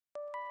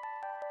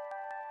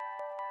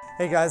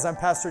Hey guys, I'm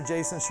Pastor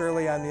Jason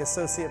Shirley. I'm the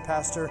associate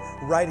pastor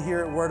right here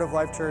at Word of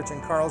Life Church in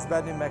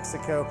Carlsbad, New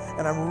Mexico,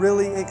 and I'm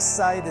really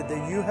excited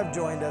that you have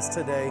joined us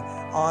today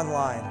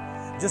online.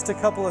 Just a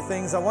couple of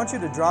things. I want you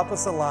to drop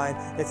us a line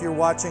if you're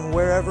watching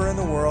wherever in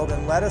the world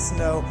and let us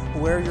know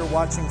where you're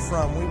watching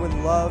from. We would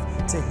love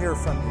to hear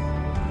from you.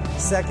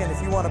 Second,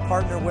 if you want to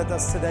partner with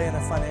us today in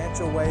a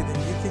financial way, then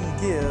you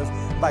can give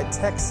by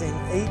texting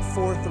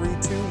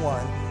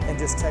 84321 and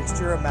just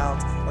text your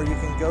amount, or you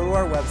can go to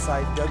our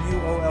website,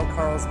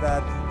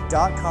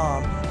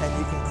 wolcarlsbad.com, and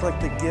you can click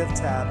the Give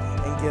tab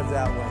and give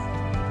that way.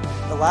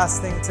 The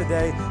last thing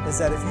today is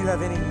that if you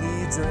have any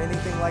needs or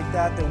anything like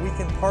that we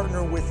can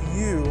partner with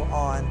you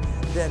on,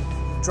 then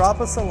drop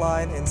us a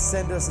line and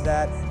send us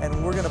that,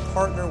 and we're going to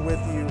partner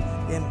with you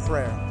in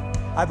prayer.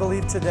 I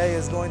believe today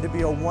is going to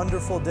be a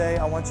wonderful day.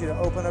 I want you to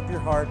open up your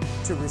heart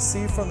to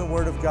receive from the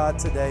Word of God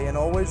today, and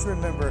always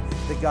remember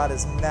that God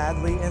is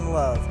madly in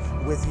love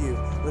with you.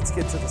 Let's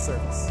get to the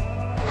service.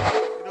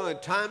 You know, in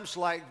times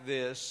like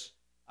this,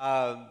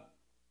 many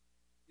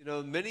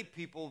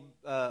people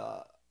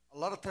a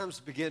lot of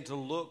times begin to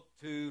look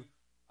to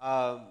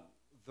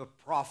the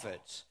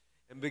prophets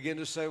and begin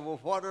to say, well,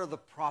 what are the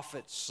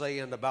prophets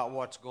saying about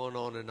what's going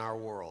on in our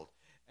world?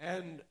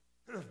 And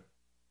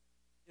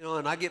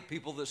and I get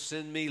people that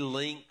send me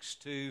links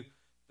to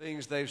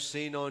things they've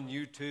seen on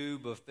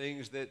YouTube of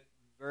things that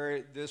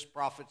this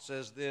prophet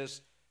says this.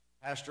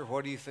 Pastor,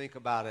 what do you think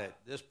about it?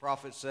 This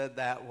prophet said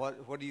that.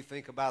 What do you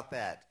think about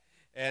that?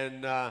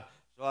 And so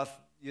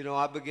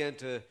I began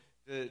to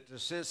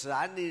sense that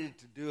I needed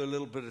to do a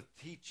little bit of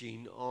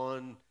teaching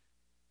on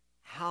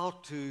how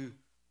to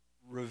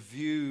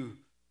review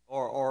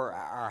or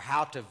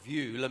how to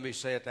view. Let me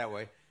say it that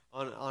way.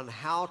 On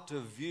how to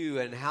view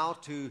and how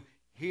to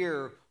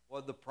hear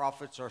what the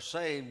prophets are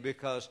saying,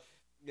 because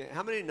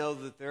how many know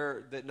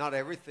that not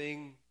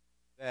everything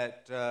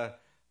that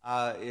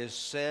is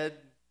said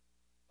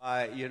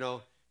by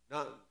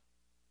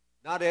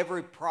not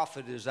every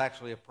prophet is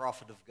actually a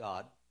prophet of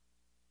God.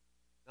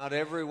 Not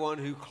everyone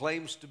who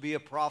claims to be a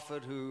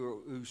prophet,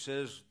 who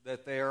says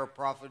that they are a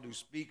prophet, who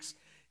speaks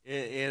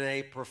in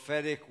a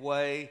prophetic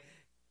way,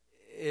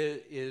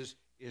 is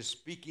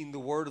speaking the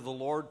word of the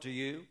Lord to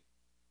you.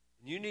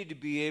 You need to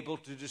be able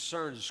to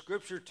discern. The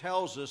Scripture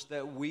tells us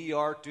that we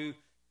are to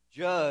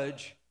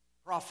judge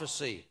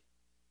prophecy.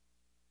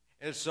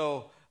 And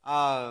so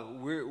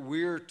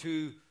we're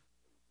to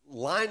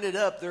line it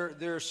up.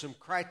 There are some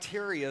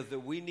criteria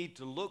that we need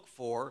to look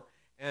for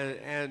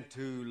and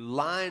to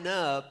line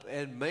up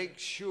and make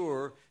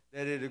sure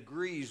that it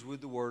agrees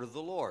with the word of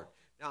the Lord.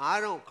 Now,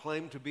 I don't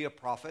claim to be a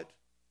prophet.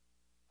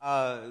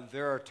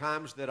 There are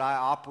times that I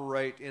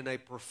operate in a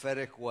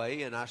prophetic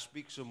way, and I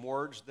speak some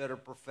words that are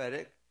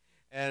prophetic.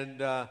 And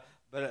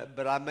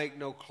but I make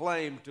no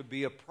claim to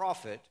be a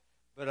prophet,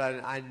 but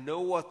I know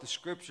what the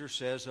Scripture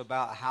says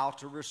about how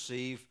to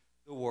receive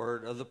the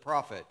word of the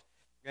prophet.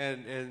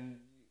 And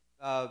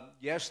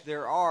yes,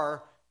 there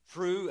are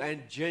true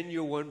and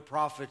genuine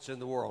prophets in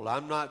the world.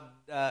 I'm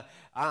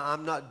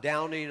not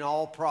downing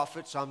all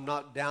prophets. I'm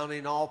not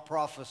downing all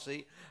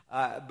prophecy,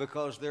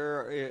 because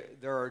there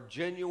are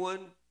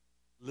genuine,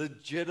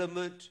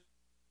 legitimate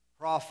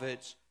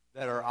prophets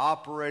that are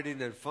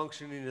operating and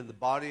functioning in the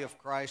body of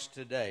Christ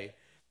today.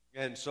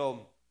 And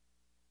so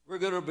we're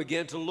going to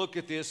begin to look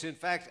at this. In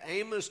fact,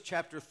 Amos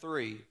chapter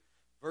 3,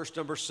 verse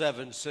number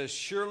 7 says,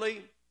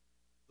 "Surely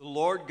the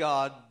Lord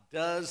God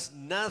does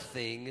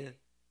nothing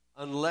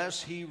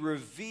unless he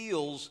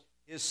reveals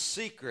his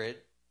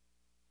secret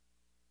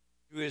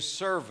to his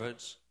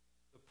servants,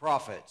 the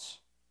prophets."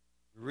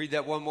 Read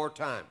that one more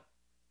time.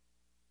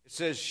 It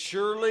says,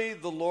 "Surely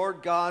the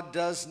Lord God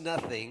does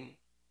nothing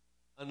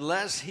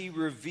unless he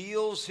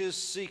reveals his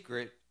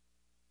secret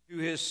to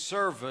his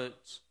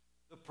servants,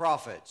 the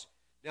prophets."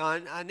 Now,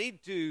 I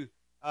need to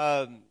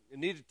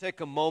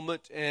take a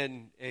moment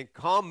and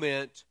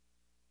comment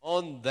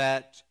on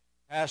that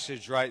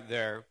passage right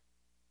there.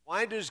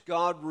 Why does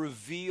God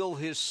reveal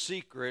his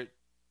secret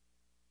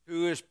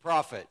to his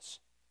prophets?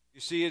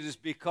 You see, it is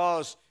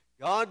because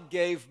God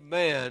gave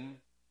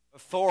man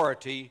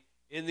authority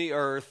in the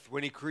earth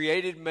when he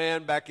created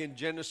man back in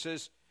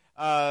Genesis,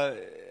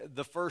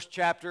 the first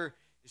chapter.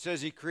 It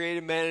says he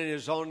created man in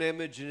his own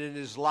image and in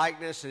his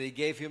likeness, and he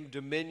gave him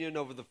dominion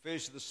over the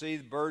fish of the sea,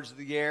 the birds of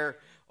the air,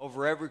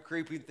 over every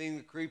creeping thing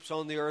that creeps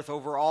on the earth,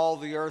 over all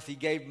the earth. He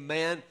gave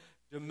man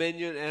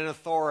dominion and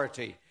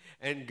authority.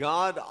 And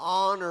God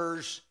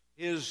honors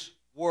his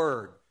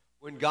word.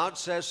 When God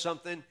says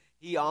something,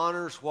 he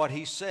honors what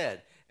he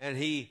said. And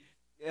he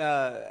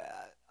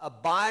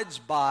abides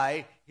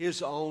by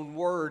his own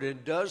word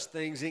and does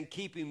things in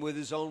keeping with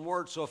his own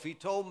word. So if he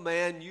told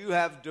man, you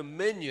have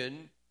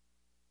dominion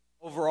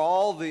over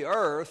all the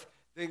earth,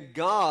 then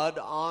God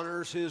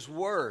honors his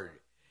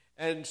word.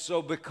 And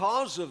so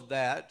because of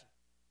that,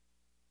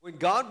 when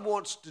God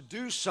wants to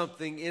do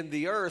something in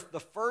the earth, the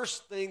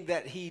first thing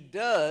that he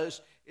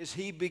does is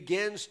he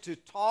begins to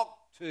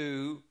talk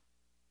to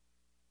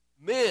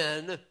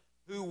men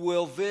who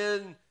will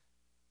then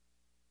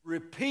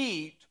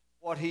repeat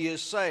what he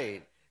is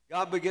saying.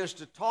 God begins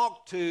to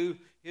talk to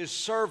his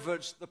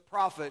servants, the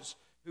prophets,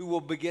 who will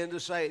begin to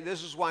say,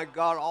 this is why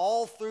God,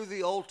 all through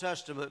the Old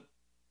Testament,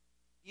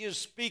 he is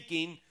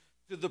speaking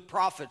to the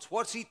prophets.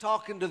 What's he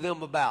talking to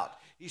them about?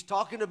 He's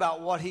talking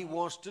about what he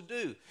wants to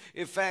do.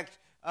 In fact,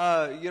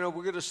 we're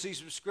going to see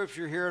some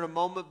scripture here in a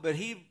moment, but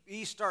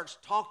he starts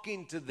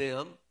talking to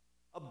them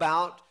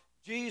about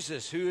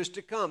Jesus, who is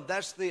to come.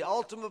 That's the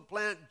ultimate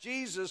plan.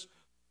 Jesus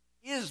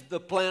is the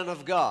plan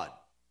of God.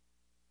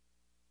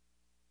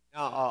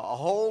 Now, a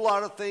whole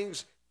lot of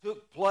things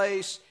took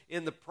place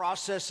in the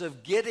process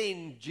of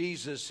getting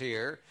Jesus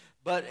here,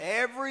 but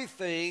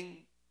everything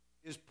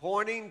is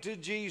pointing to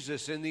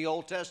Jesus in the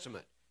Old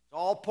Testament. It's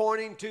all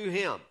pointing to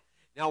him.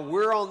 Now,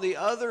 we're on the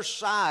other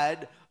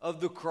side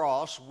of the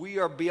cross. We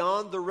are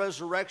beyond the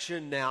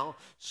resurrection now.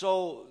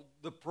 So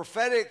the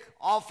prophetic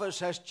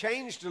office has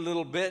changed a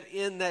little bit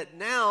in that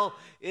now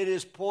it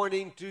is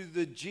pointing to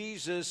the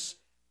Jesus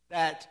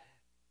that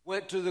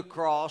went to the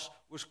cross,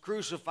 was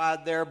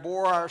crucified there,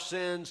 bore our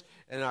sins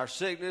and our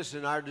sickness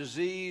and our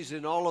disease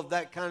and all of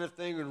that kind of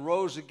thing, and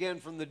rose again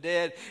from the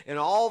dead, and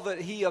all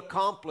that he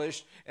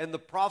accomplished. And the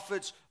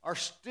prophets are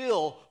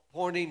still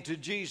pointing to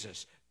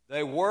Jesus.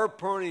 They were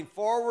pointing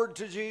forward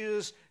to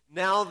Jesus.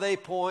 Now they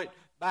point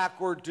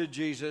backward to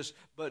Jesus.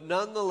 But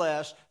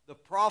nonetheless, the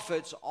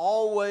prophets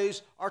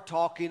always are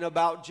talking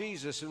about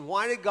Jesus. And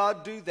why did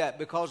God do that?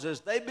 Because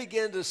as they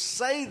begin to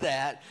say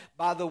that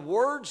by the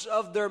words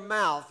of their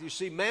mouth, you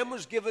see, man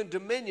was given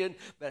dominion,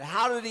 but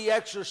how did he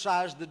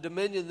exercise the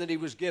dominion that he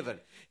was given?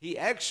 He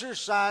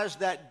exercised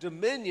that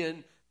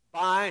dominion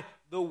by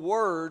the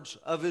words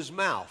of his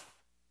mouth.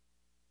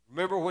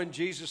 Remember when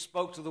Jesus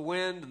spoke to the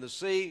wind and the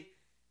sea,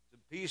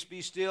 peace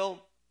be still?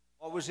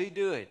 What was he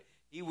doing?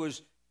 He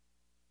was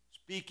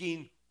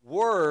speaking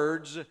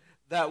words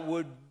that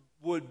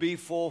would be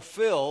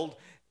fulfilled.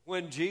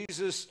 When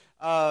Jesus,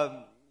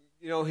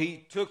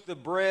 he took the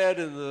bread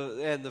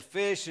and the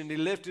fish and he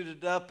lifted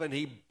it up and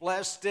he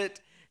blessed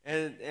it.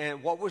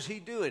 And what was he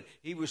doing?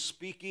 He was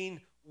speaking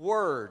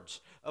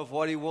words of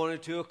what he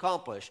wanted to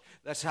accomplish.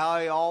 That's how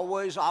he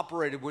always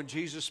operated. When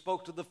Jesus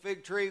spoke to the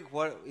fig tree,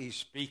 he's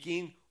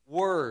speaking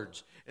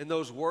words, and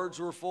those words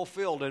were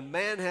fulfilled. And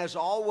man has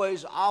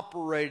always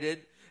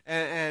operated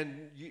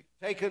and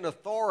taken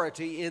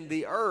authority in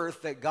the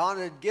earth that God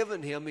had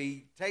given him.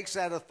 He takes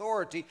that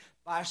authority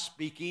by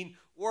speaking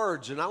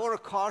words. And I want to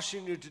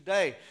caution you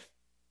today,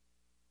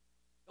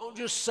 don't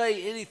just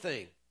say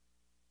anything.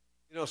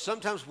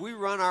 Sometimes we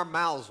run our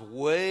mouths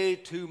way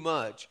too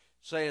much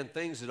saying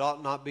things that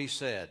ought not be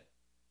said.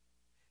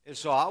 And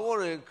so I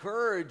want to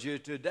encourage you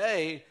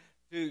today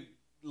to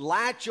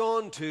latch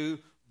on to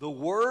the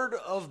word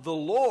of the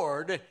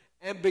Lord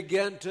and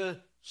begin to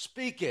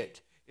speak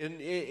it and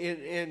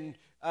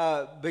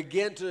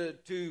begin to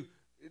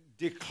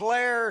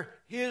declare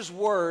his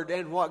word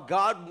and what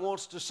God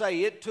wants to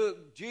say. It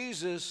took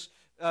Jesus,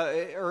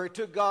 it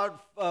took God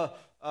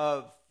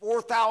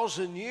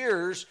 4,000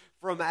 years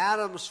from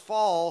Adam's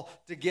fall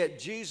to get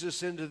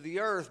Jesus into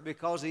the earth,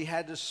 because he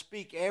had to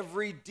speak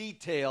every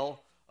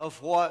detail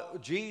of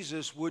what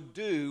Jesus would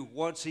do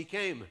once he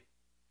came.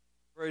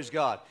 Praise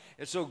God.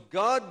 And so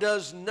God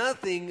does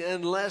nothing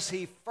unless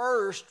he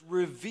first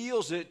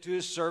reveals it to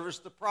his servants,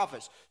 the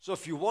prophets. So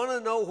if you want to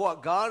know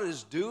what God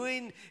is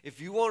doing, if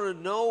you want to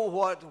know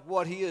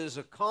what he is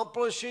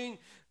accomplishing,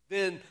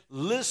 then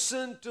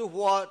listen to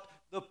what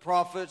the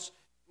prophets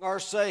are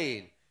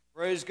saying.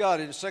 Praise God.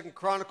 In 2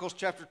 Chronicles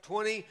chapter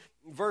 20,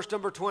 verse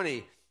number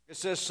 20, it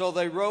says, "So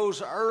they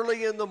rose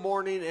early in the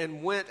morning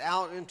and went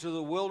out into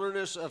the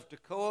wilderness of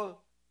Tekoa.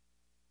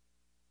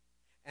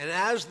 And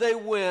as they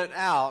went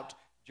out,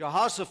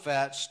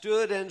 Jehoshaphat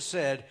stood and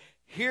said,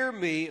 'Hear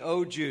me,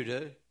 O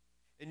Judah,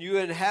 and you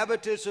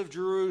inhabitants of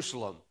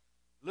Jerusalem.'"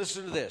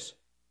 Listen to this.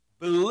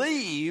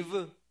 "Believe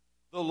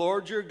the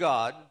Lord your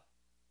God,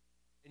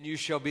 and you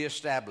shall be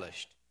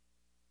established.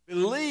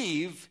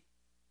 Believe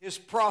his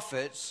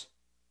prophets,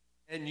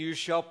 and you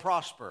shall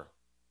prosper."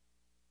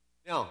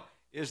 Now,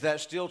 is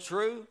that still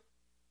true?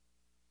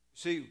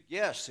 See,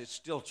 yes, it's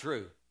still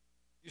true.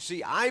 You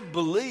see, I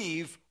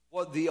believe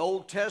what the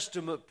Old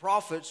Testament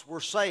prophets were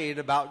saying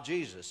about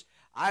Jesus.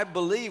 I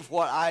believe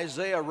what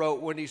Isaiah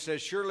wrote when he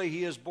says, "Surely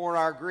he has borne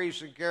our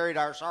griefs and carried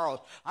our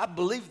sorrows." I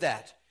believe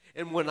that.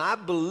 And when I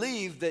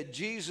believe that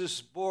Jesus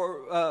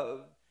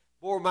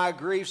bore my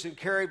griefs and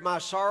carried my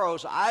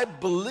sorrows, I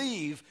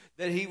believe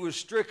that he was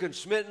stricken,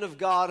 smitten of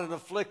God, and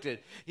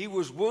afflicted. He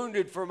was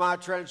wounded for my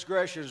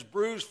transgressions,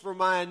 bruised for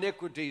my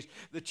iniquities.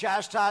 The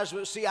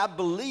chastisement, see, I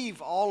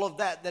believe all of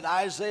that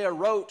Isaiah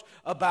wrote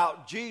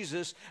about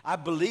Jesus. I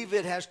believe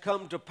it has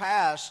come to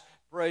pass,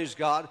 praise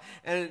God.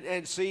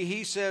 And see,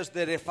 he says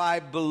that if I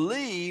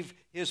believe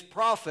his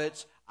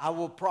prophets, I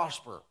will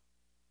prosper.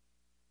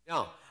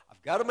 Now,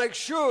 I've got to make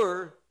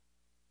sure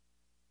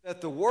that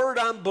the word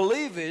I'm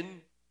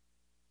believing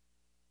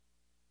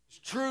is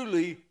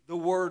truly the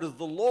word of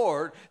the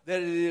Lord,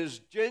 that it is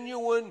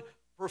genuine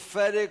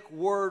prophetic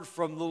word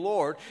from the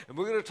Lord. And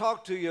we're going to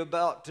talk to you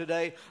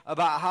today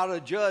about how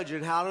to judge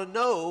and how to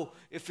know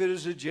if it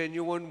is a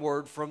genuine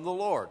word from the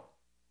Lord.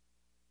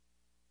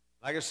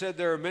 Like I said,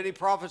 there are many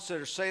prophets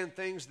that are saying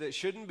things that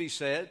shouldn't be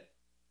said.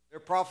 There are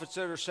prophets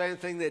that are saying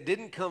things that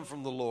didn't come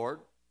from the Lord.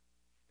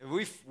 And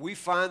we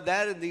find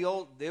that in the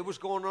Old, it was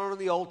going on in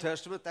the Old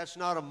Testament. That's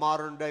not a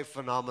modern day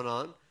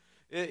phenomenon.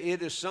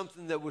 It is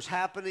something that was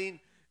happening,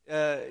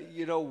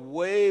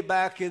 way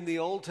back in the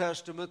Old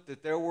Testament,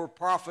 that there were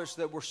prophets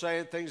that were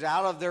saying things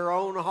out of their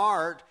own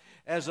heart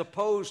as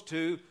opposed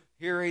to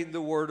hearing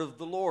the word of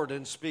the Lord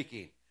and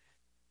speaking.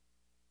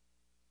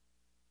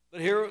 But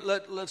here,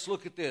 let's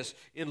look at this.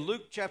 In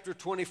Luke chapter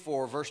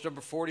 24, verse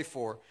number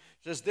 44, it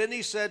says, "Then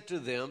he said to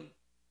them,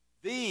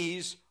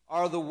 These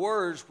are the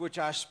words which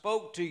I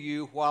spoke to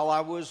you while I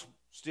was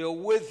still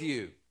with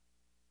you,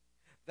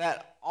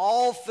 that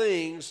all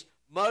things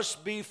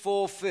must be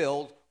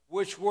fulfilled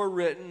which were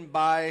written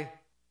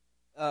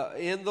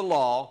in the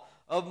law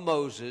of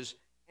Moses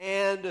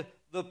and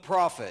the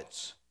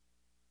prophets,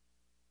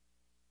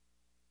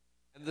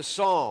 and the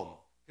psalm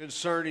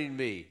concerning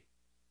me."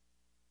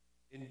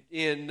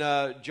 In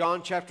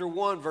John chapter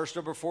 1, verse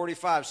number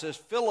 45, says,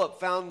 "Philip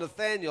found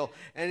Nathanael,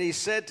 and he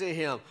said to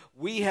him,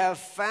 We have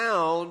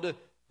found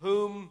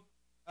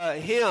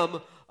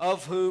him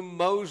of whom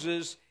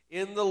Moses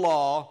in the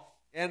law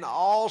and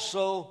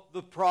also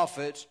the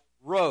prophets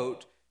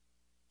wrote,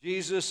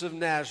 Jesus of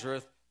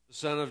Nazareth, the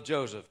son of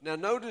Joseph." Now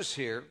notice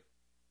here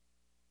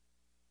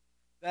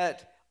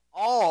that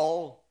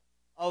all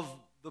of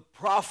the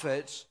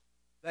prophets,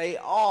 they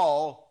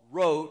all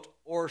wrote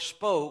or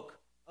spoke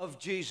of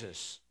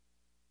Jesus.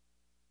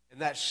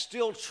 And that's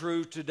still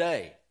true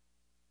today.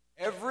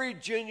 Every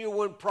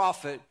genuine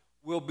prophet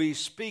will be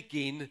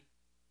speaking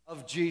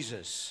of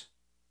Jesus.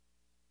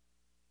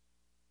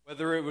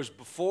 Whether it was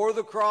before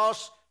the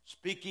cross,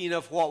 speaking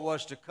of what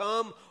was to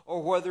come,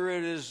 or whether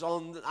it is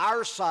on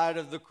our side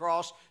of the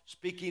cross,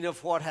 speaking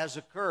of what has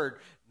occurred.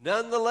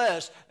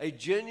 Nonetheless, a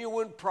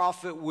genuine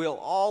prophet will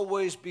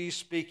always be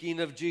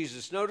speaking of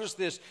Jesus. Notice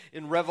this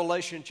in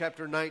Revelation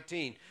chapter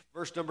 19,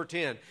 verse number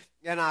 10.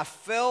 "And I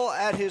fell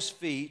at his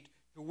feet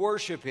to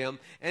worship him,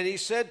 and he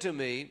said to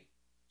me,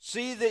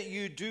 See that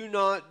you do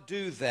not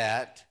do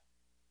that.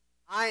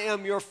 I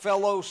am your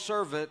fellow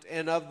servant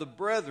and of the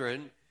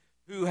brethren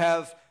who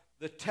have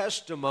the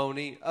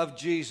testimony of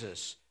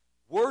Jesus.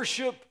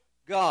 Worship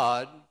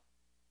God,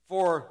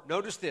 for,"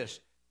 notice this,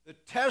 "the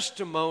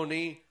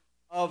testimony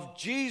of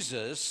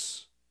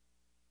Jesus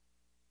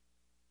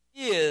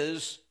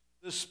is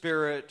the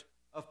spirit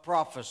of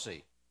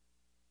prophecy."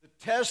 The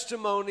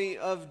testimony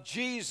of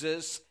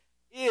Jesus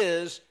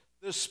is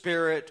the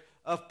spirit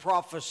of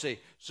prophecy.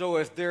 So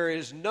if there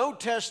is no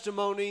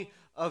testimony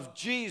of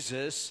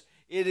Jesus,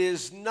 it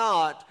is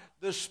not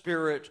the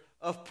spirit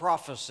of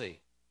prophecy.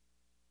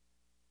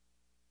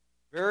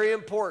 Very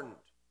important.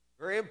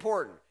 Very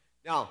important.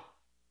 Now,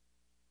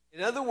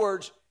 in other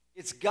words,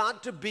 it's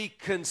got to be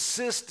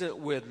consistent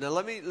with. Now,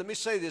 let me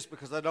say this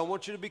because I don't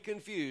want you to be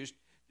confused.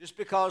 Just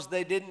because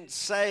they didn't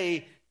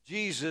say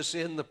Jesus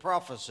in the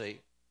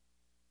prophecy,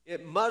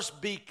 it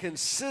must be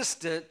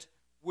consistent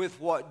with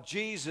what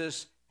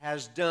Jesus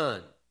has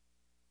done.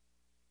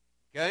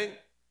 Okay?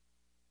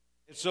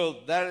 And so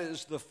that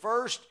is the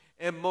first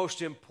and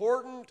most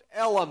important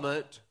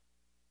element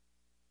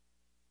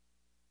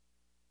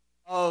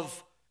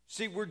of,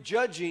 we're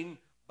judging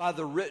by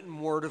the written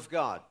word of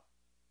God.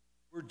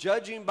 We're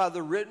judging by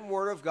the written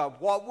word of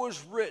God. What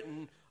was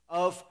written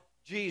of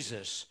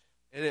Jesus?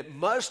 And it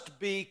must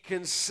be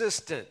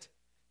consistent.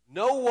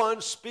 No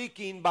one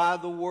speaking by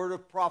the word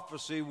of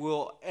prophecy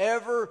will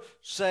ever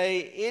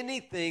say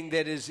anything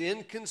that is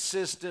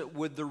inconsistent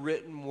with the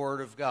written word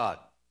of God.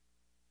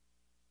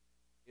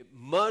 It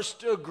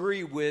must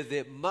agree with,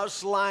 it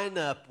must line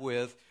up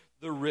with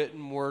the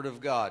written word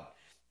of God.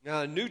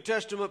 Now, a New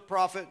Testament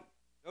prophet,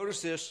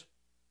 notice this,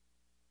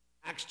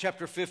 Acts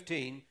chapter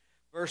 15,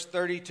 verse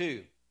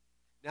 32.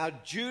 "Now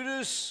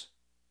Judas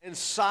and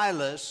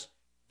Silas,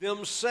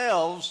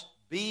 themselves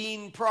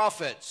being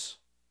prophets."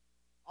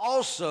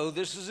 Also,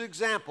 this is an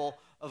example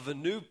of a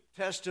New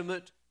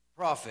Testament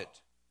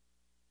prophet.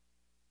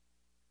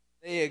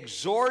 "They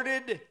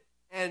exhorted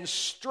and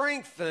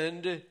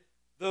strengthened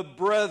the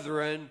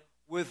brethren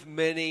with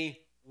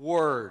many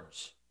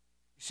words."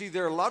 You see,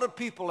 there are a lot of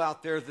people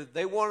out there that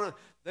they want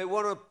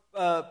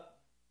to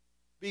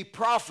be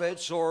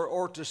prophets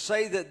or to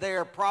say that they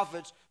are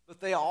prophets, but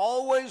they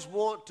always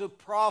want to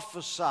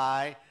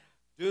prophesy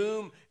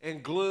doom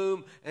and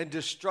gloom and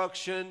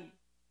destruction.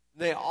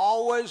 They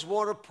always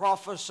want to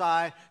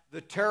prophesy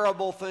the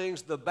terrible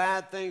things, the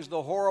bad things,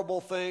 the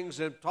horrible things,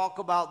 and talk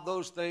about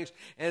those things.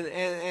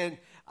 And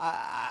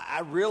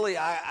I really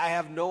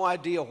have no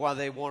idea why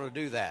they want to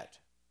do that,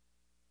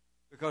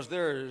 because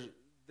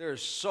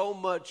there's so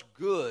much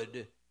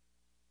good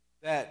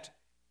that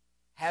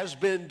has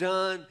been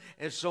done,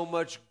 and so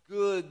much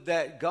good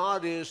that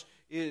God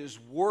is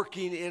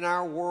working in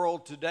our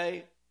world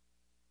today.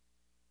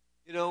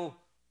 You know,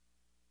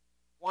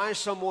 why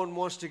someone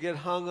wants to get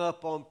hung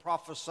up on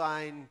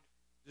prophesying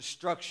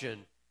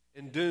destruction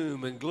and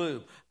doom and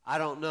gloom, I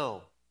don't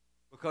know,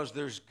 because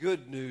there's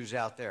good news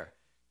out there.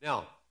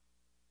 Now,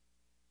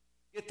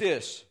 get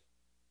this.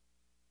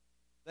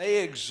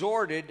 they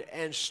exhorted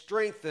and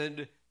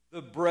strengthened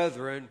the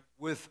brethren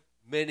with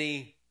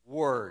many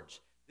words.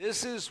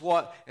 This is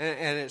what,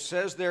 and it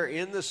says there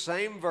in the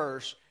same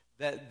verse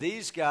that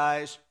these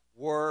guys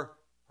were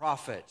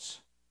prophets.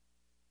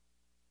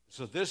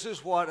 So this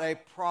is what a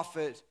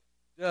prophet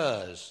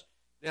does.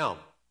 Now,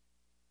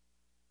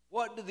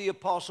 what did the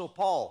Apostle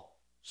Paul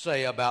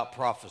say about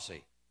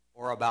prophecy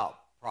or about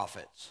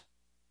prophets?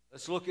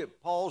 Let's look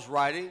at Paul's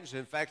writings.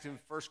 In fact, in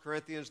 1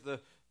 Corinthians,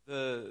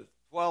 the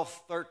 12th,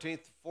 13th,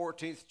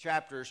 14th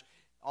chapters,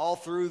 all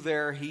through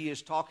there, he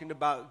is talking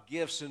about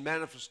gifts and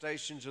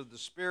manifestations of the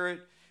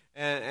Spirit.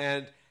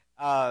 And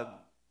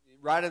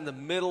right in the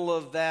middle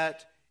of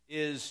that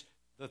is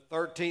the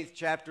 13th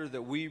chapter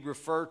that we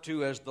refer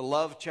to as the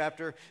love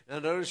chapter. Now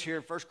notice here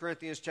in 1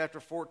 Corinthians chapter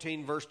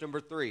 14, verse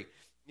number 3,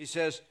 he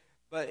says,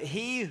 but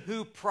he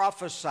who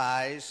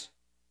prophesies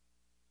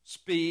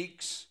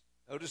speaks,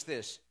 notice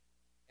this,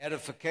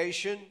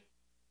 edification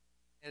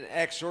and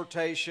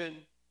exhortation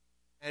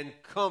and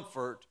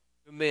comfort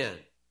to men.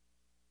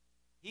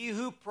 He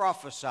who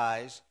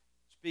prophesies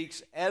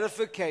speaks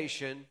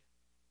edification,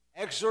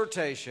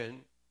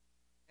 exhortation,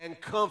 and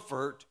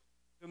comfort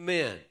to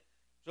men.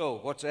 So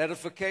what's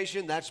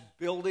edification? That's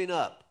building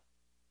up.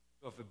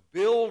 So if it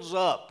builds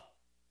up,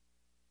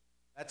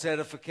 that's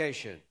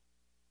edification.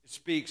 It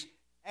speaks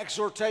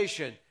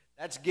exhortation.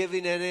 That's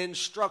giving an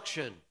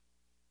instruction.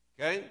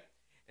 Okay?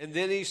 And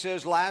then he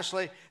says,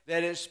 lastly,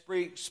 that it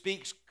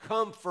speaks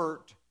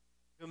comfort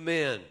to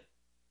men.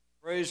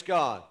 Praise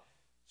God.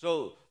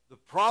 So the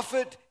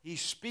prophet,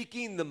 he's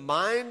speaking the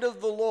mind of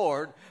the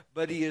Lord,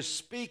 but he is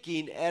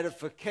speaking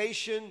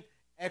edification,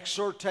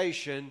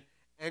 exhortation,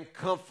 and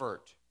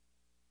comfort.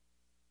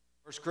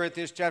 1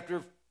 Corinthians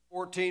chapter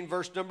 14,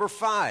 verse number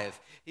 5.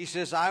 He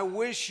says, I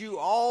wish you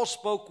all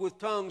spoke with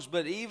tongues,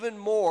 but even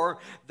more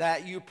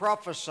that you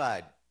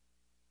prophesied.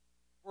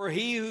 For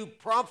he who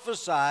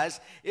prophesies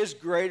is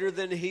greater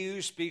than he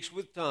who speaks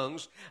with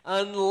tongues,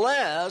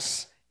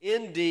 unless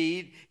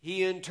indeed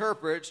he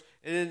interprets.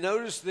 And then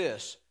notice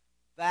this,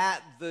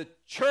 that the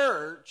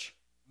church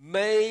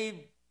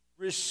may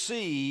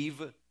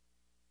receive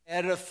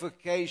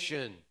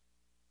edification.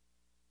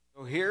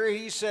 So here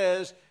he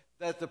says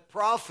that the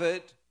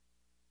prophet,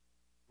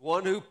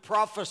 one who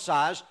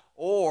prophesies,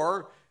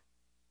 or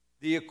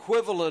the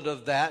equivalent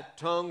of that,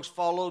 tongues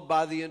followed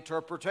by the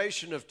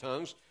interpretation of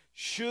tongues,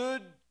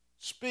 should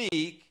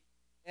speak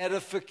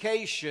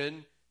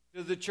edification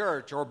to the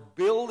church or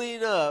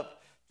building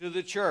up to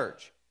the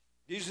church.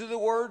 These are the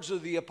words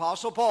of the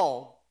Apostle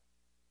Paul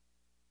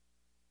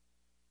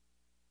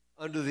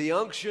under the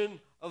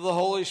unction of the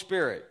Holy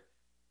Spirit.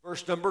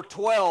 Verse number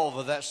 12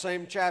 of that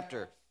same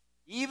chapter.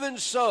 Even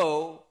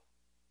so,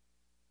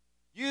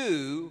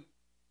 you,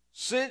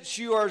 since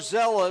you are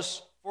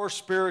zealous for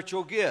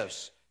spiritual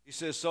gifts. He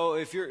says, so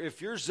if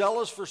you're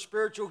zealous for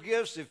spiritual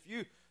gifts, if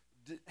you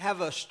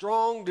have a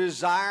strong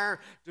desire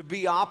to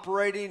be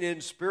operating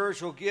in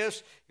spiritual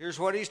gifts, here's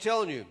what he's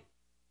telling you.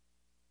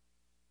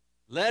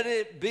 Let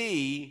it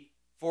be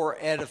for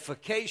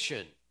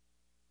edification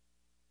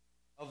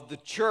of the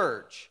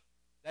church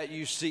that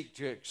you seek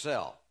to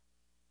excel.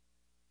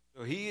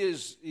 So he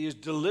is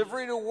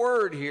delivering a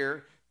word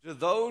here to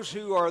those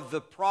who are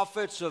the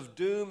prophets of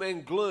doom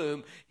and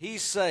gloom.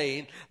 He's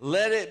saying,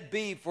 let it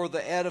be for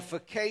the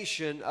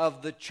edification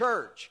of the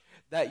church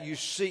that you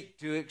seek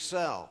to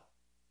excel.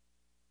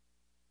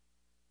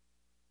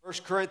 1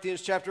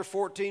 Corinthians chapter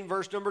 14,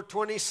 verse number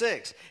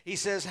 26. He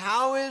says,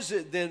 how is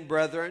it then,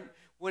 brethren,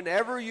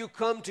 whenever you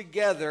come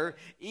together,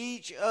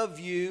 each of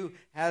you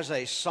has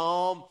a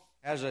psalm,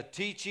 has a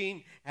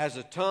teaching, has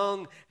a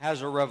tongue,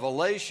 has a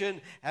revelation,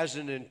 has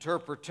an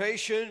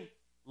interpretation?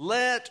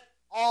 Let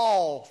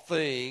all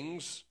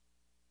things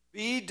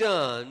be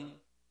done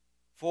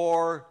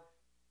for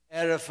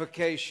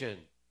edification.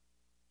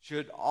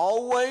 Should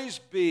always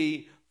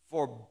be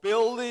for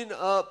building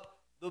up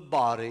the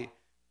body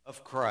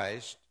of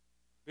Christ,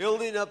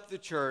 building up the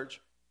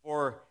church,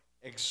 for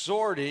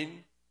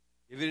exhorting,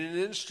 giving an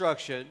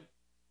instruction,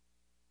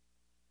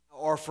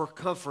 or for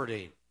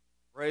comforting.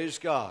 Praise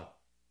God.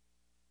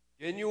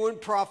 Genuine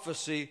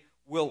prophecy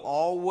will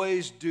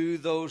always do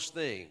those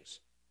things.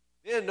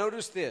 Then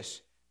notice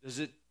this. Does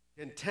it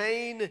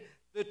contain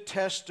the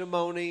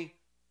testimony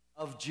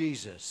of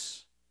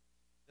Jesus?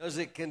 Does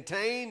it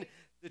contain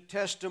the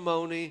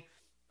testimony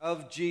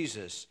of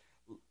Jesus?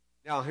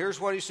 Now, here's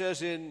what he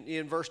says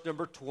in verse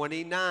number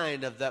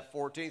 29 of that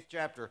 14th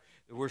chapter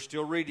that we're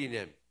still reading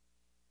in.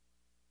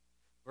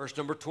 Verse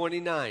number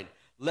 29.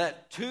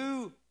 Let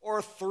 2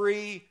 or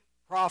 3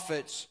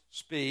 prophets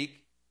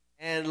speak,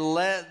 and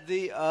let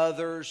the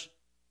others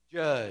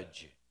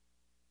judge.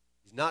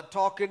 He's not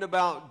talking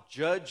about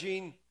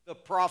judging the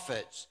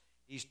prophets.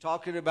 He's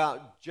talking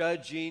about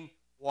judging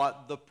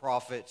what the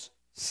prophets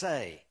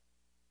say.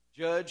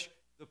 Judge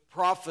the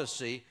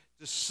prophecy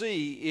to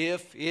see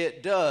if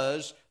it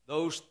does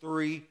those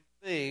 3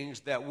 things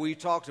that we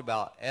talked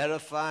about: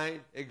 edifying,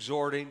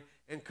 exhorting,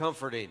 and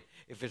comforting.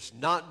 If it's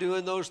not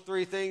doing those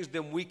 3 things,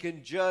 then we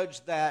can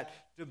judge that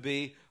to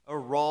be a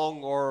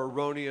wrong or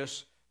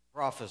erroneous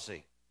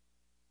prophecy.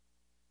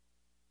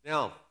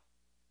 Now,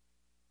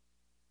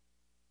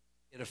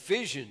 in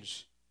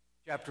Ephesians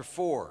chapter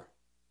 4,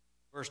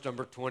 verse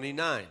number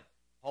 29,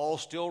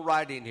 Paul's still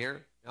writing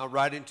here, now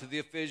writing to the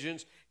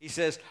Ephesians. He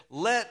says,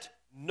 let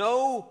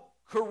no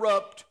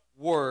corrupt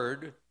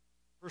word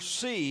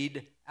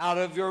proceed out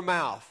of your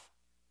mouth,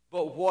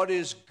 but what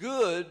is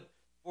good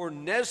for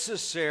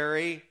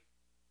necessary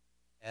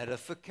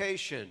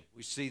edification.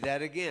 We see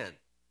that again.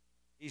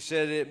 He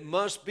said it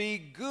must be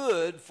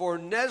good for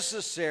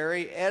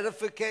necessary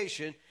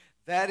edification,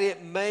 that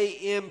it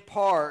may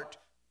impart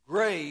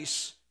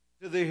grace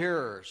to the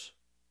hearers,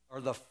 or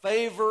the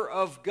favor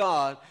of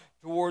God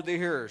toward the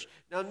hearers.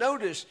 Now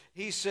notice,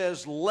 he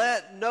says,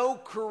 let no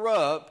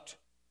corrupt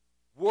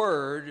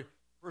word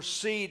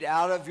proceed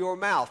out of your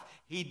mouth.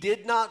 He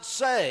did not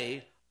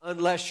say,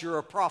 unless you're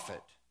a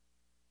prophet.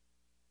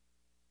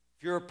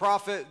 If you're a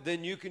prophet,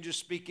 then you can just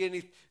speak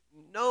anything.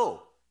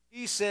 No,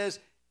 he says,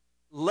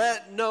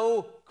 let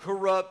no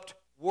corrupt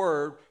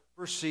word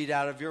proceed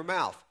out of your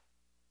mouth.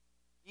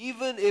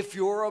 Even if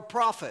you're a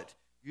prophet,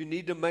 you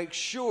need to make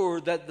sure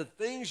that the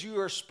things you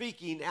are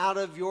speaking out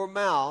of your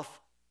mouth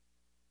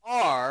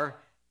are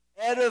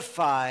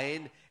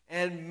edifying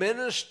and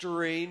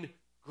ministering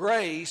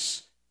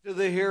grace to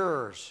the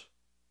hearers.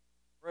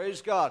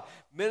 Praise God.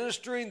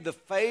 Ministering the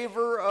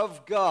favor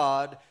of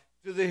God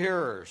to the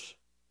hearers.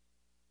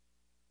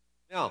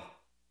 Now,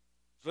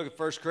 let's look at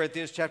 1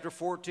 Corinthians chapter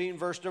 14,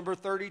 verse number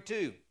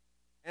 32.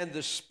 And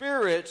the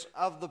spirits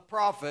of the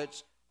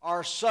prophets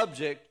are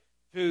subject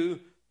to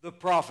the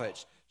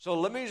prophets. So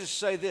let me just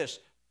say this.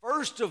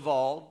 First of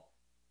all,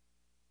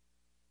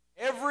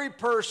 every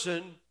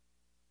person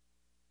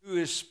who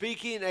is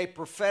speaking a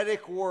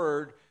prophetic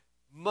word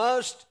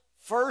must,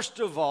 first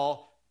of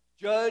all,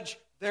 judge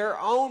their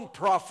own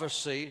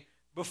prophecy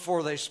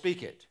before they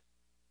speak it.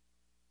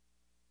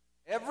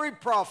 Every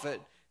prophet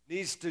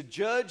needs to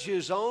judge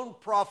his own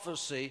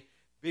prophecy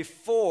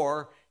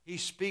before he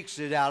speaks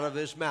it out of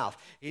his mouth.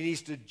 He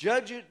needs to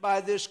judge it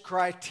by this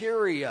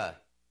criteria.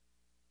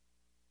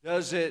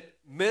 Does it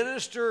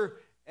minister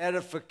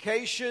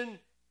edification,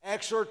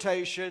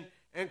 exhortation,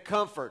 and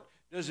comfort?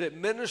 Does it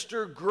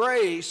minister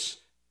grace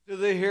to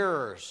the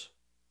hearers?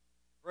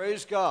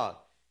 Praise God.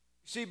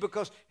 You see,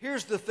 because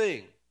here's the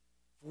thing.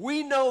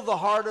 We know the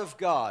heart of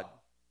God.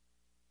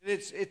 And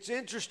it's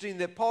interesting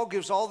that Paul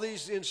gives all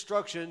these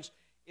instructions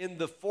in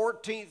the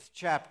 14th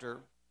chapter,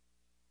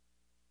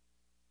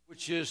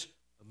 which is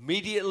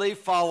immediately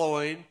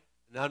following.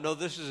 And I know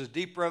this is a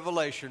deep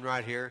revelation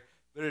right here,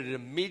 but it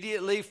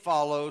immediately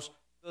follows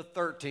the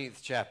 13th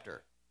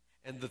chapter.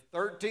 And the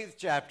 13th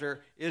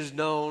chapter is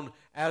known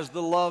as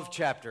the love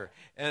chapter.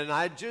 And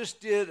I just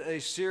did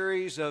a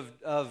series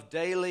of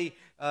daily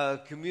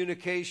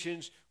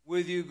communications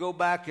with you. Go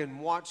back and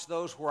watch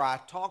those where I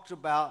talked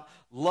about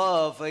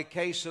love, a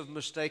case of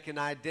mistaken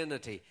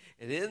identity.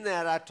 And in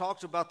that, I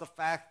talked about the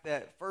fact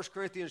that 1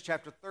 Corinthians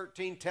chapter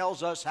 13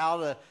 tells us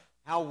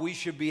how we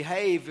should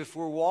behave if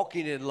we're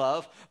walking in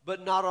love.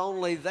 But not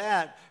only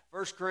that,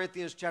 1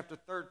 Corinthians chapter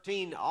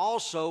 13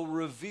 also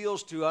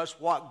reveals to us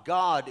what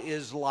God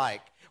is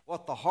like,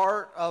 what the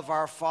heart of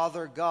our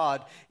Father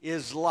God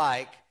is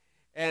like.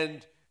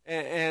 And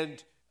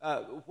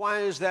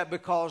why is that?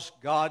 Because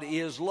God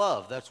is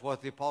love. That's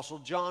what the Apostle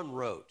John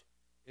wrote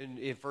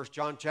in 1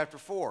 John chapter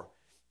 4.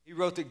 He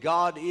wrote that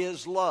God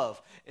is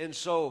love. And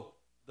so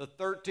the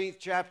 13th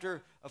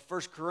chapter of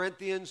 1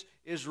 Corinthians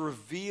is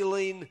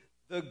revealing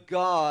the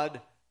God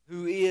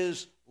who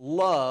is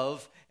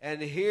love.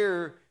 And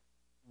here,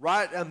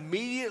 right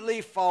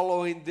immediately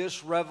following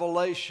this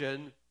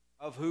revelation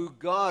of who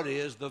God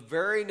is, the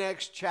very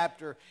next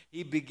chapter,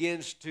 he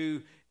begins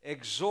to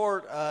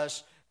exhort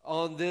us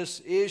on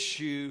this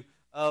issue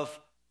of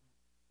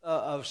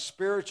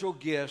spiritual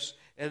gifts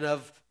and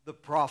of the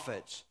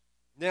prophets.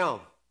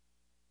 Now,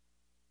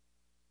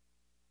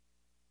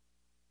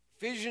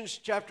 Ephesians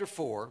chapter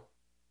 4,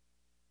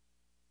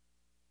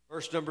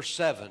 verse number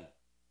 7,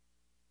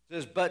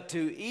 says, but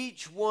to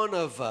each one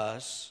of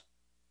us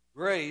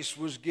grace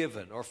was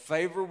given, or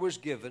favor was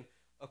given,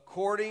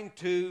 according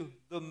to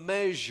the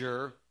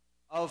measure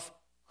of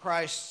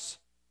Christ's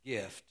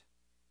gift.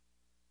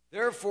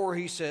 Therefore,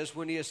 he says,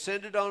 when he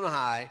ascended on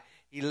high,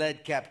 he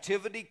led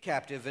captivity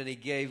captive, and he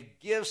gave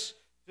gifts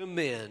to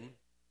men.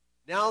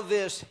 Now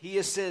this, he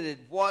ascended,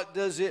 what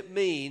does it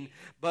mean?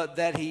 But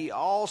that he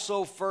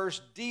also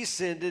first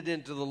descended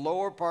into the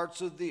lower parts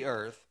of the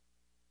earth.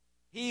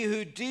 He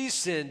who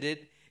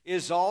descended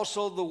is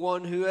also the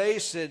one who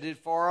ascended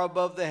far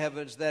above the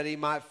heavens, that he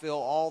might fill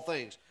all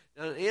things.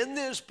 Now, in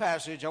this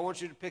passage, I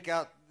want you to pick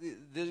out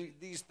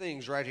these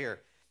things right here.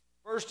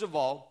 First of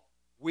all,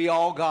 we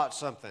all got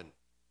something.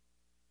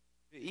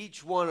 To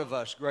each one of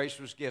us, grace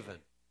was given.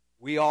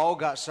 We all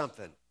got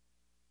something.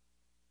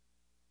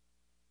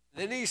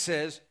 Then he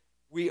says,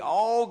 we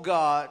all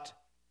got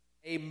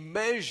a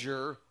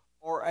measure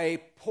or a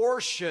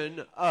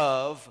portion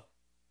of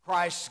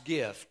Christ's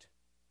gift.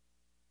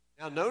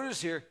 Now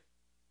notice here,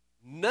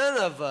 none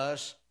of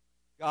us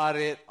got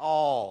it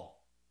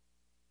all.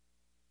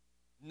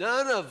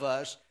 None of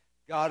us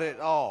got it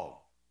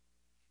all.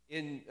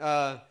 in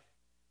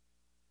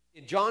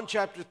John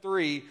chapter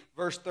 3,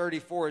 verse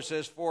 34, it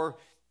says, "For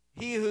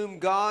he whom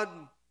God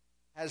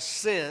has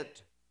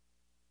sent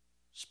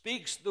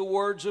speaks the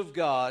words of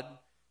God,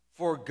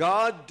 for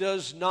God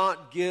does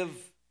not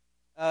give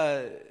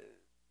the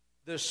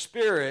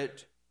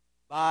Spirit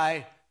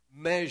by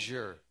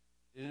measure."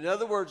 In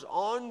other words,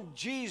 on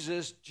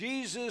Jesus,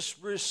 Jesus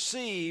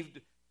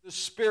received the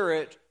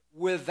Spirit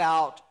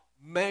without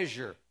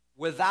measure.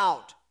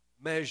 Without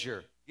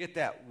measure. Get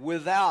that?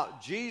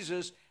 Without.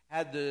 Jesus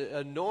had the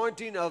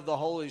anointing of the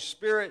Holy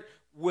Spirit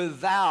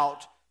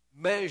without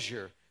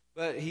measure.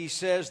 But he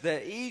says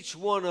that each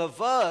one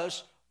of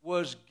us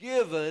was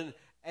given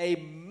a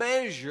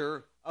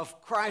measure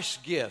of Christ's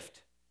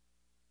gift.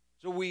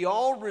 So we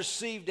all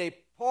received a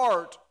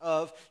part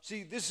of,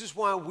 see, this is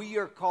why we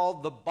are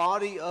called the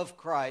body of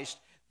Christ,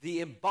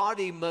 the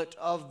embodiment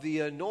of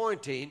the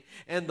anointing,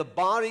 and the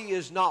body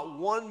is not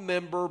one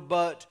member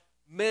but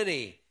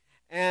many.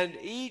 And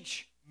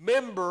each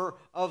member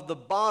of the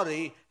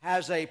body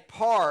has a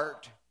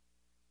part,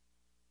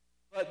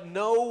 but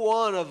no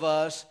one of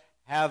us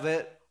have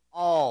it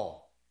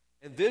all.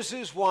 And this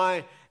is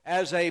why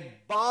as a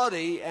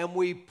body, and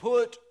we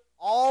put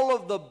all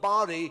of the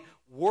body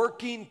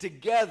working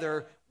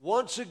together,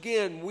 once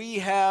again we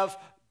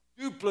have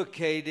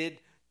duplicated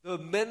the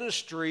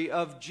ministry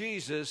of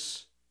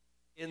Jesus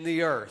in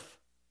the earth.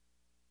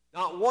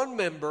 Not one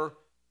member,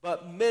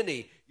 but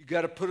many. You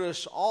got to put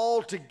us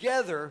all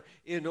together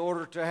in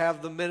order to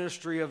have the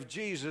ministry of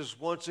Jesus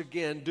once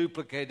again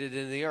duplicated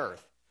in the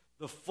earth.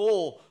 The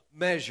full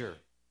measure.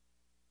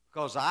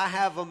 Because I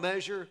have a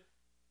measure,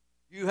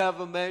 you have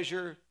a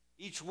measure,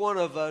 each one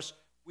of us,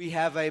 we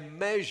have a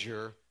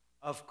measure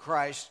of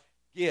Christ's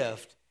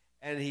gift.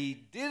 And he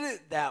did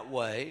it that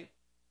way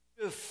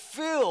to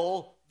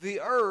fill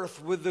the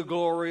earth with the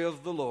glory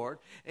of the Lord.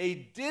 And he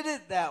did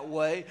it that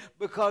way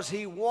because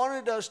he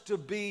wanted us to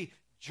be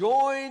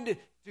joined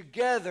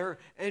together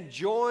and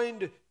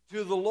joined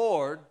to the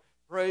Lord.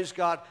 Praise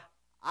God.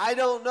 I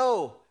don't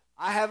know.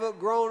 I haven't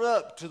grown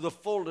up to the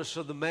fullness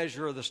of the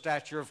measure of the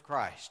stature of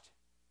Christ.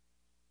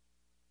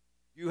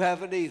 You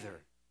haven't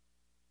either.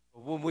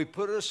 But when we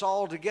put us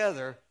all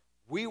together,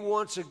 we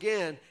once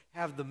again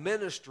have the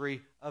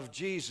ministry of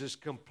Jesus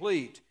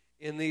complete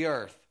in the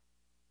earth.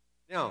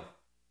 Now,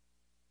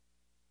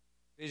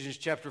 Ephesians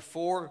chapter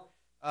 4,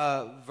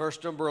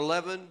 verse number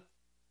 11. And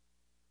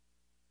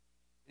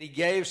he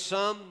gave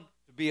some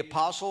to be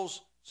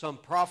apostles, some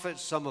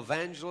prophets, some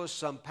evangelists,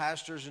 some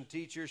pastors and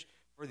teachers,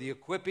 for the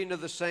equipping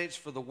of the saints,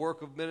 for the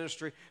work of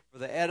ministry, for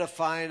the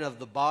edifying of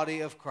the body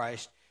of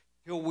Christ,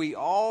 till we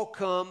all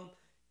come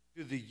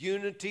to the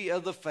unity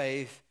of the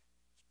faith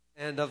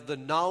and of the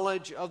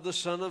knowledge of the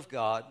Son of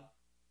God,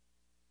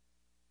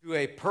 to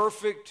a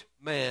perfect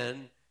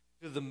man,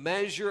 to the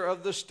measure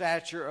of the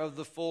stature of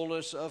the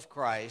fullness of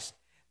Christ,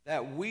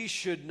 that we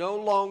should no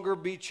longer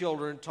be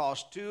children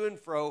tossed to and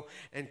fro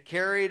and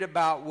carried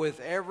about with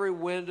every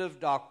wind of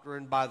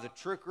doctrine by the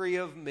trickery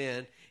of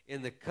men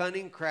in the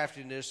cunning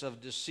craftiness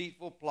of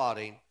deceitful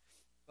plotting,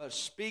 but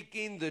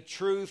speaking the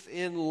truth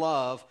in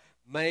love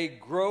may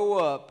grow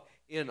up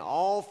in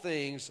all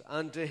things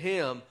unto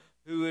him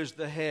who is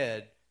the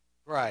head,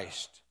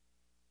 Christ.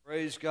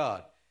 Praise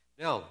God.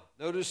 Now,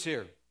 notice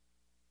here.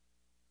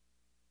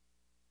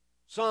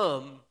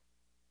 Some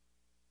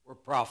were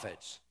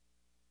prophets.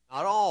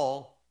 Not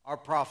all are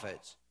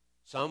prophets.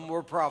 Some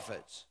were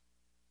prophets.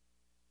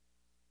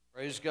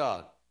 Praise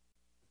God.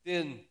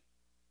 Then,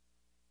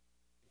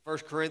 1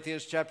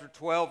 Corinthians chapter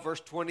 12, verse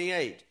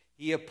 28,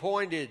 he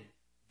appointed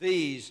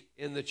these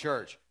in the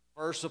church.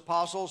 First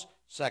apostles,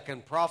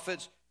 second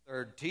prophets,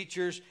 third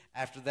teachers,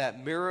 after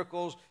that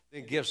miracles,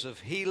 then gifts of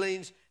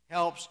healings,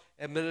 helps,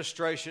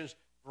 administrations,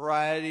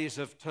 varieties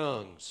of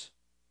tongues.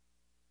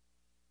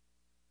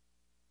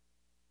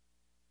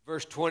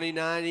 Verse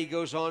 29, he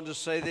goes on to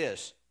say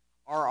this,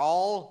 are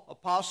all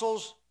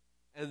apostles?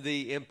 And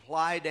the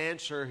implied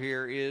answer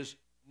here is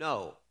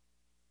no.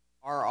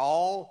 Are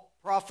all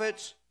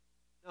prophets?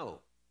 No.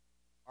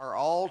 Are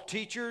all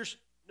teachers?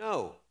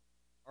 No.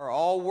 Are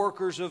all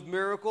workers of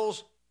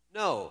miracles?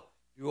 No.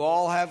 Do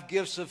all have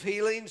gifts of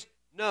healings?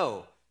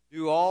 No.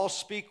 Do all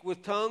speak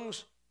with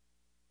tongues?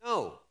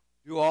 No.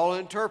 Do all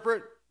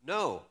interpret?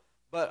 No.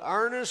 But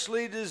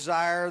earnestly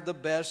desire the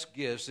best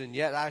gifts, and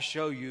yet I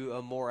show you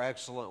a more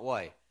excellent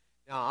way.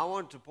 Now, I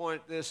want to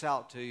point this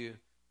out to you.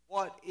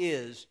 What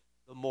is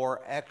the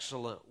more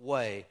excellent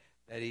way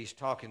that he's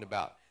talking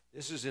about?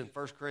 This is in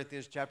 1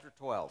 Corinthians chapter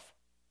 12.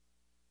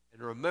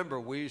 And remember,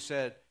 we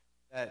said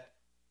that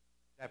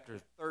chapter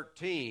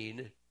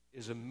 13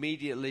 is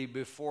immediately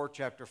before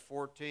chapter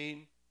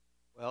 14.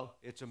 Well,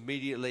 it's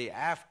immediately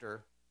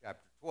after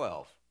chapter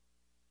 12.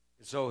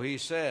 And so he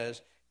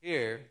says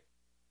here,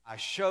 I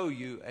show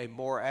you a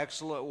more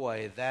excellent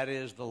way. That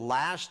is the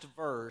last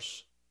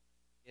verse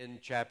in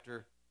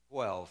chapter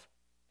 12.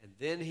 And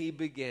then he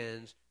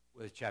begins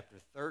with chapter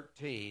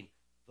 13,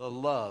 the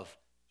love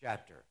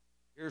chapter.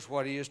 Here's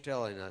what he is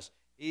telling us.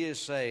 He is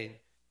saying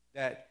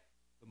that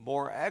the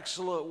more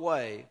excellent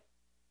way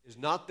is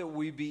not that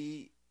we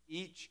be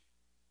each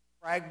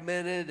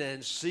fragmented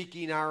and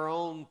seeking our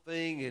own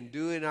thing and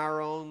doing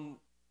our own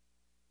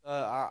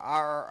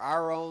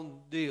our own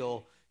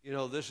deal. You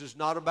know, this is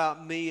not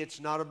about me, it's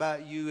not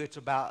about you, it's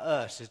about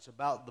us. It's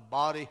about the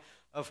body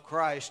of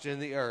Christ in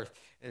the earth.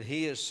 And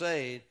he is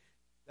saying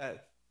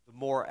that the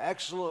more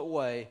excellent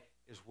way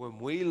is when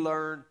we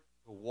learn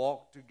to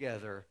walk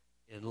together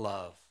in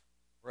love.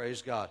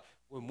 Praise God.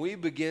 When we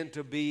begin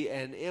to be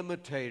an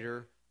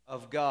imitator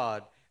of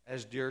God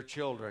as dear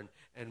children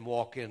and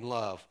walk in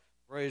love.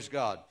 Praise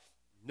God.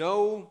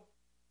 No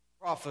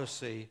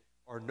prophecy,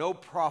 or no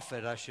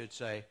prophet, I should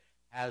say,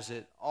 has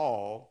it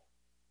all.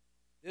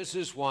 This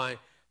is why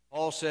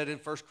Paul said in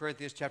 1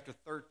 Corinthians chapter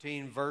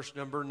 13, verse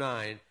number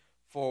 9,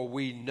 for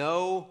we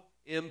know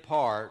in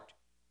part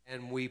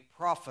and we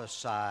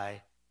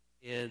prophesy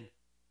in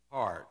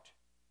part.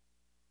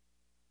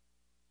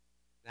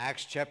 In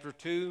Acts chapter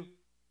 2,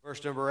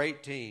 verse number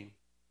 18,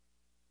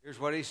 here's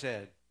what he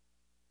said.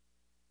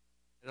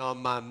 And on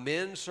my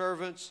men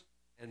servants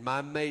and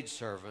my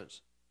maidservants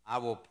I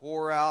will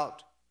pour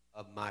out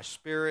of my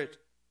spirit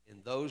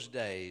in those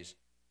days,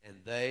 and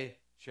they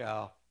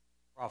shall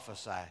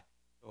prophesy.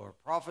 So are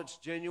prophets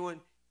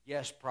genuine?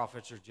 Yes,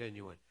 prophets are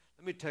genuine.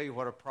 Let me tell you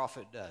what a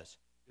prophet does.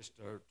 Just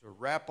to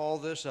wrap all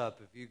this up,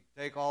 if you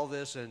take all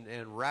this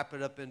and wrap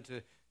it up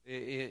into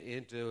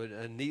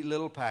a neat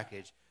little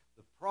package,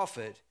 the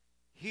prophet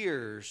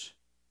hears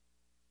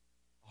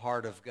the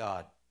heart of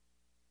God,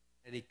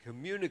 and he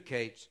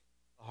communicates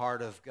the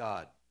heart of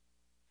God.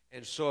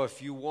 And so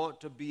if you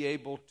want to be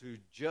able to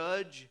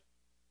judge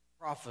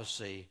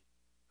prophecy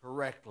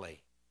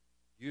correctly,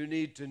 you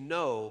need to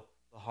know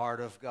the heart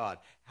of God.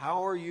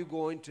 How are you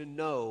going to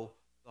know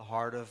the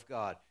heart of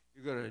God?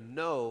 You're going to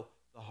know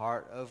the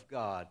heart of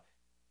God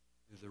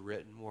through the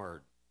written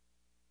word.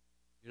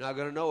 You're not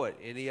going to know it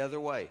any other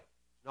way.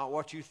 It's not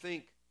what you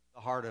think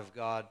the heart of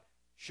God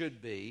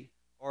should be.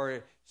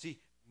 Or, see,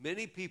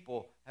 many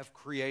people have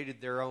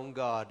created their own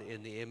God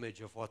in the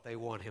image of what they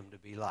want him to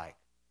be like,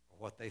 or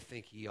what they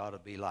think he ought to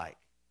be like.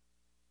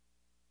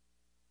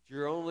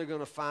 You're only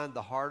going to find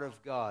the heart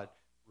of God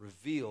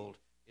revealed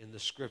in the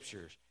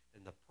Scriptures.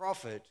 And the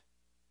prophet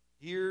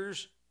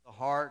hears the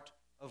heart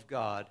of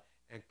God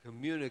and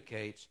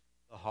communicates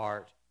the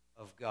heart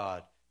of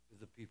God to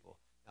the people.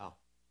 Now,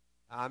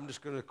 I'm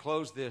just going to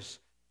close this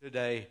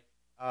today.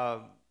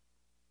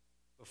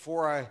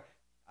 Before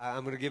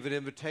I'm going to give an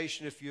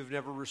invitation if you've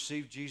never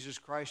received Jesus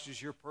Christ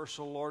as your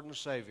personal Lord and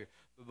Savior.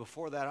 But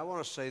before that, I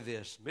want to say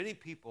this. Many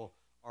people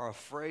are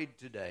afraid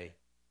today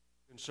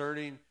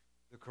concerning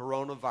the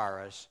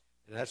coronavirus,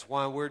 and that's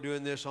why we're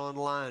doing this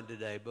online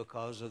today,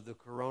 because of the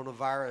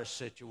coronavirus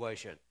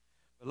situation.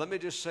 But let me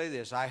just say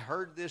this. I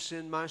heard this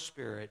in my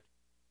spirit.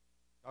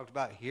 Talked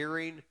about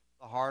hearing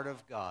the heart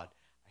of God.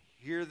 I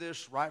hear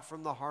this right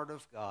from the heart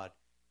of God.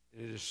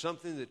 And it is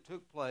something that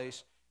took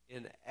place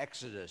in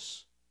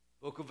Exodus,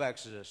 book of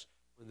Exodus,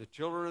 when the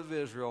children of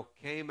Israel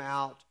came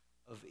out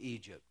of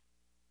Egypt.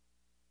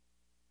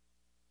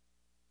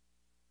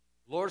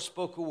 The Lord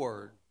spoke a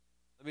word.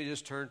 Let me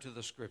just turn to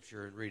the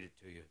scripture and read it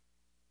to you.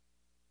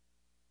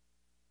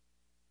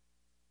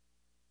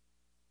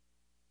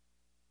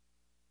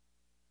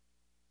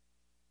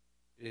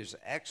 It is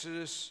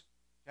Exodus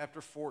chapter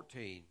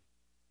 14,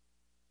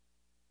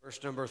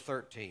 verse number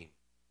 13. It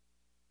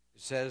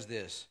says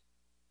this,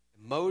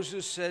 and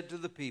Moses said to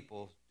the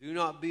people, do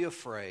not be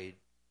afraid,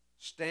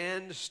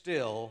 stand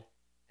still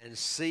and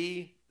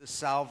see the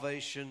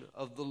salvation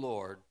of the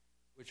Lord,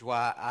 which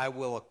I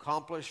will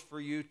accomplish for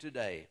you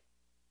today.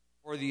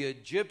 For the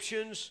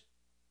Egyptians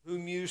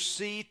whom you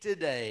see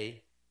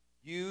today,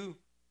 you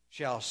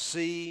shall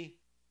see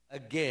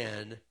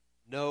again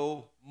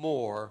no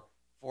more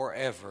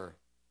forever.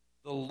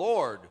 The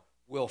Lord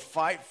will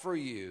fight for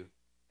you,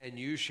 and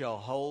you shall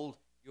hold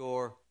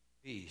your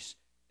peace.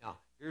 Now,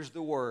 here's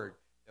the word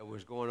that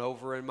was going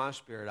over in my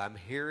spirit. I'm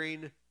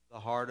hearing the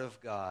heart of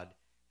God.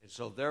 And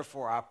so,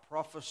 therefore, I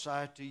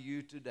prophesy to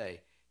you today.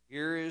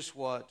 Here is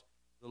what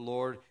the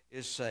Lord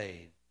is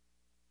saying.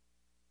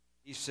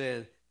 He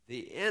said,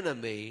 the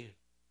enemy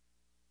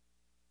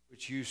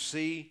which you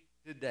see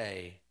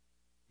today,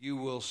 you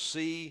will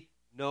see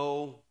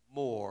no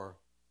more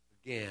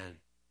again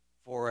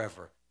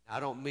forever. Now, I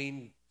don't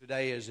mean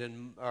today as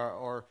in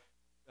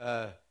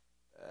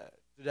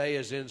today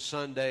is in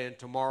Sunday and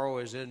tomorrow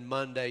is in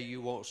Monday,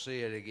 you won't see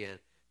it again.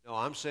 No,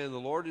 I'm saying the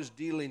Lord is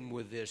dealing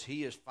with this.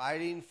 He is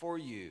fighting for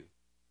you.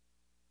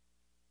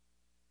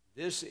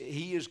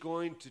 He is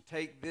going to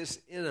take this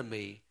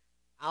enemy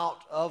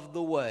out of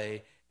the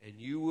way, and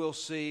you will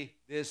see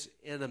this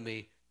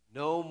enemy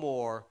no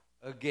more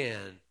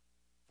again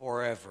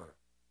forever.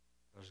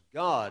 Because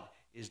God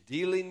is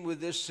dealing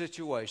with this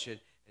situation,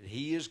 and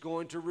he is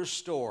going to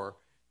restore.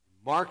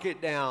 Mark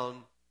it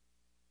down.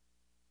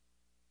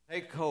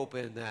 Take hope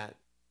in that.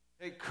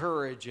 Take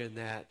courage in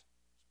that.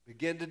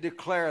 Begin to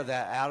declare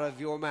that out of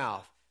your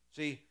mouth.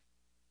 See,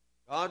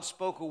 God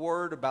spoke a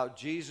word about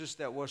Jesus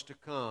that was to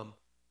come.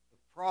 The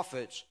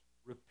prophets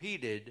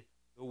repeated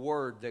the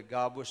word that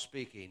God was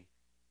speaking,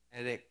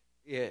 and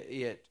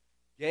it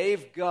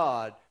gave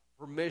God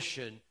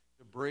permission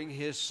to bring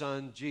his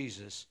son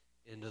Jesus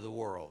into the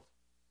world.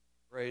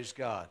 Praise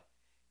God.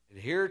 And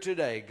here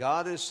today,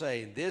 God is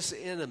saying, this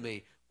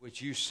enemy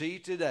which you see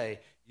today,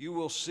 you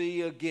will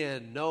see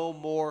again no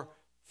more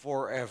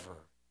forever.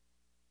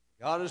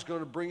 God is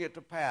going to bring it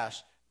to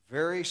pass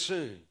very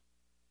soon.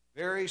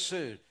 Very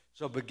soon.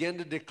 So begin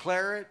to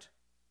declare it.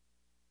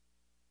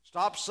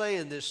 Stop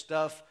saying this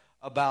stuff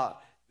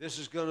about this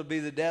is going to be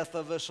the death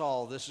of us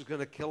all. This is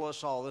going to kill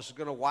us all. This is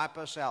going to wipe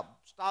us out.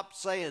 Stop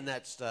saying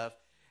that stuff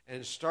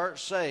and start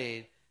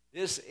saying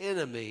this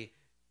enemy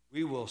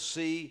we will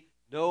see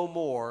no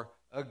more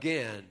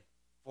again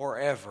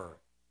forever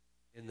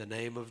in the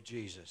name of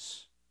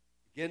Jesus.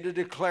 Begin to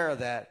declare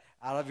that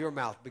out of your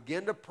mouth.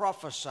 Begin to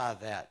prophesy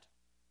that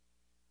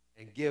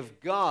and give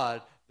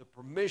God the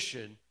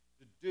permission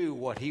to do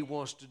what he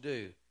wants to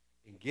do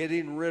in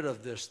getting rid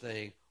of this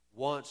thing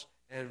once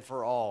and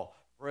for all.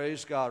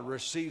 Praise God.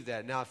 Receive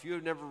that. Now, if you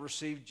have never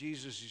received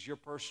Jesus as your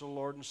personal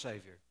Lord and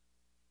Savior,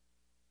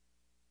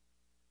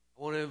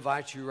 I want to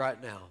invite you right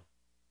now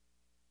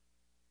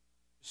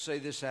to say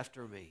this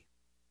after me.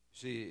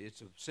 See,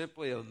 it's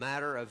simply a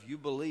matter of you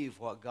believe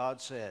what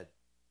God said.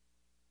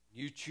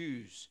 You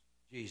choose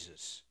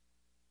Jesus.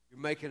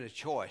 You're making a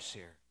choice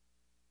here.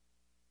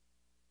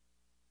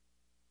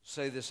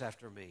 Say this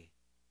after me.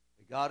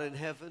 God in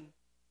heaven,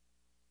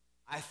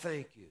 I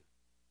thank you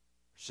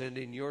for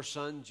sending your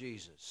son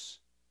Jesus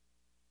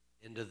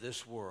into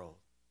this world.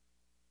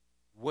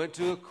 Went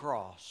to a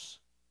cross,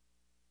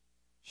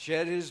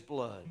 shed his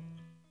blood,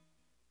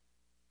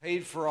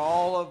 paid for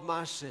all of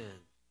my sin,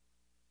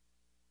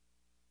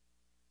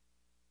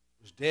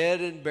 was dead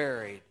and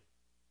buried,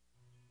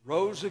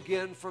 rose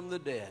again from the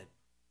dead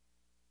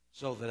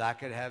so that I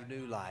could have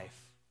new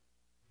life.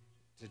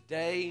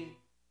 Today,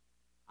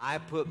 I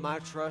put my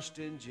trust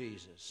in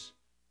Jesus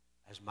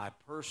as my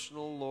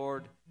personal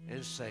Lord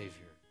and Savior.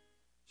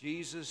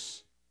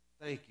 Jesus,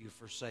 thank you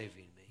for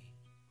saving me.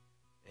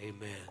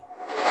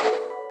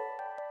 Amen.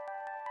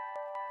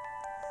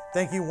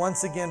 Thank you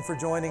once again for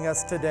joining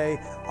us today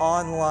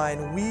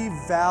online. We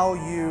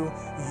value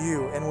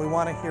you, and we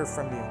want to hear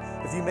from you.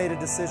 If you made a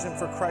decision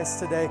for Christ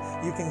today,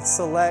 you can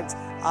select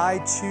I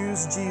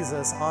Choose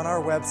Jesus on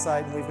our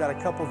website, and we've got a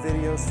couple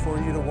videos for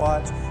you to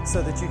watch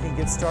so that you can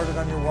get started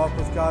on your walk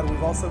with God.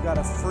 We've also got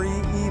a free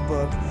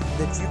ebook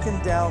that you can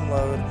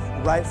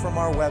download right from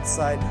our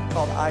website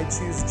called I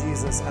Choose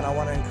Jesus, and I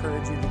want to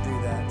encourage you to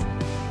do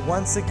that.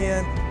 Once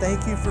again,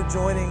 thank you for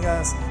joining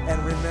us,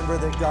 and remember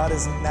that God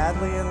is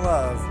madly in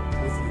love